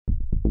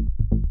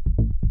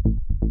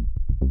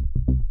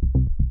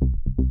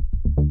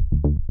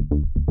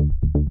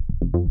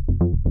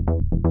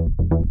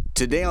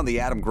Today on the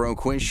Adam Grow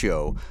Quiz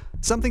Show,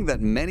 something that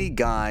many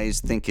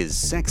guys think is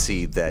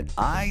sexy that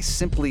I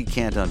simply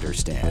can't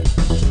understand.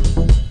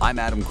 I'm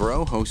Adam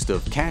Grow, host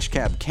of Cash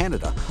Cab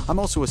Canada. I'm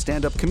also a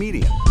stand-up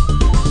comedian.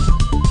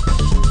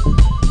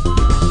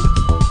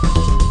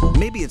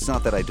 Maybe it's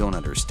not that I don't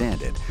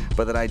understand it,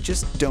 but that I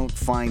just don't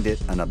find it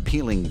an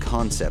appealing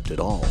concept at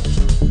all.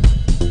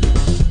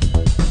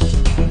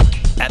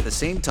 At the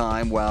same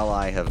time, while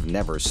I have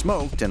never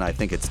smoked and I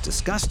think it's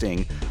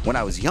disgusting, when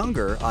I was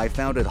younger, I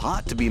found it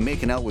hot to be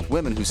making out with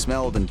women who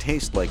smelled and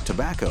tasted like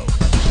tobacco.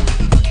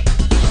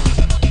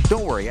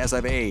 Don't worry, as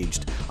I've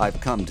aged, I've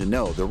come to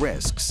know the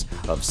risks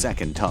of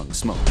second tongue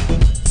smoke.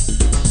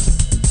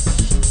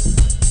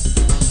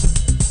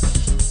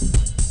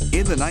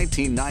 In the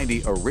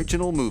 1990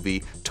 original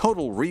movie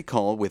Total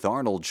Recall with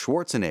Arnold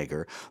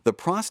Schwarzenegger, the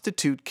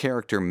prostitute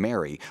character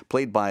Mary,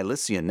 played by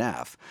Alicia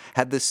Naff,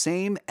 had the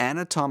same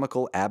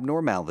anatomical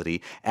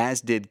abnormality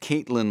as did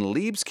Caitlin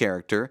Lieb's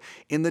character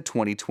in the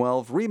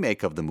 2012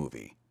 remake of the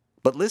movie.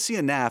 But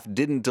Alicia Naff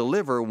didn't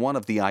deliver one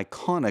of the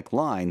iconic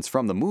lines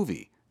from the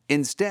movie.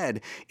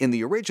 Instead, in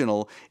the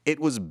original, it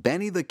was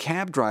Benny the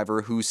cab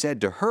driver who said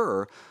to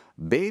her,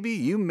 "Baby,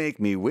 you make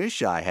me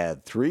wish I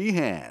had 3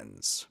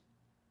 hands."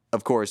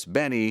 Of course,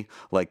 Benny,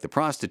 like the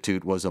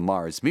prostitute, was a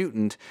Mars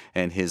mutant,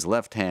 and his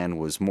left hand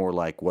was more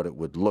like what it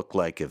would look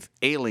like if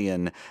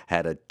Alien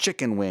had a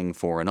chicken wing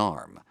for an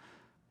arm.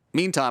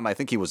 Meantime, I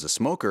think he was a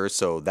smoker,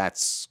 so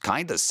that's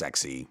kinda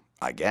sexy,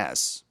 I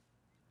guess.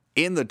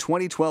 In the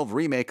 2012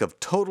 remake of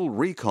Total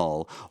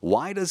Recall,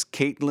 why does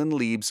Caitlin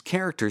Lieb's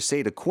character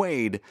say to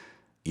Quaid,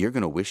 "You're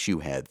gonna wish you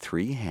had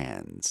 3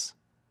 hands"?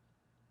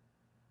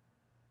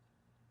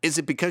 Is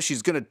it because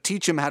she's gonna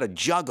teach him how to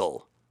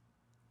juggle?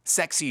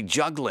 Sexy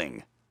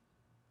juggling.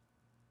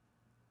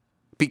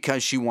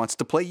 Because she wants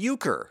to play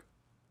euchre.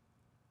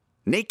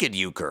 Naked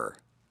euchre.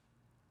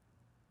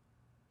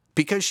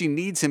 Because she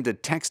needs him to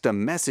text a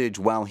message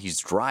while he's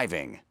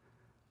driving.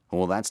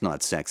 Well, that's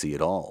not sexy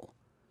at all.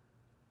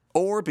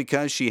 Or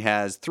because she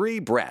has 3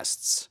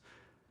 breasts.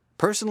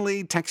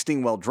 Personally,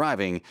 texting while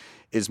driving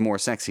is more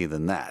sexy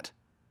than that.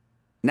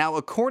 Now,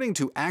 according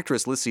to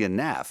actress Alicia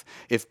Naff,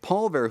 if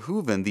Paul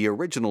Verhoeven, the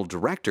original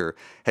director,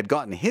 had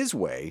gotten his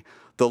way,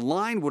 the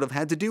line would have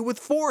had to do with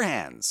 4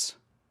 hands.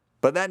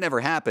 But that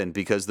never happened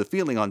because the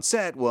feeling on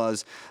set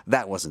was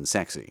that wasn't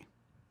sexy.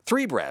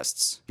 3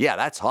 breasts, yeah,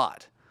 that's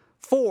hot.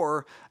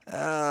 4,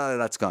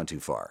 that's gone too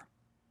far.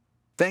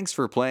 Thanks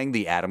for playing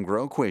the Adam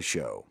Grow Quiz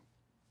Show.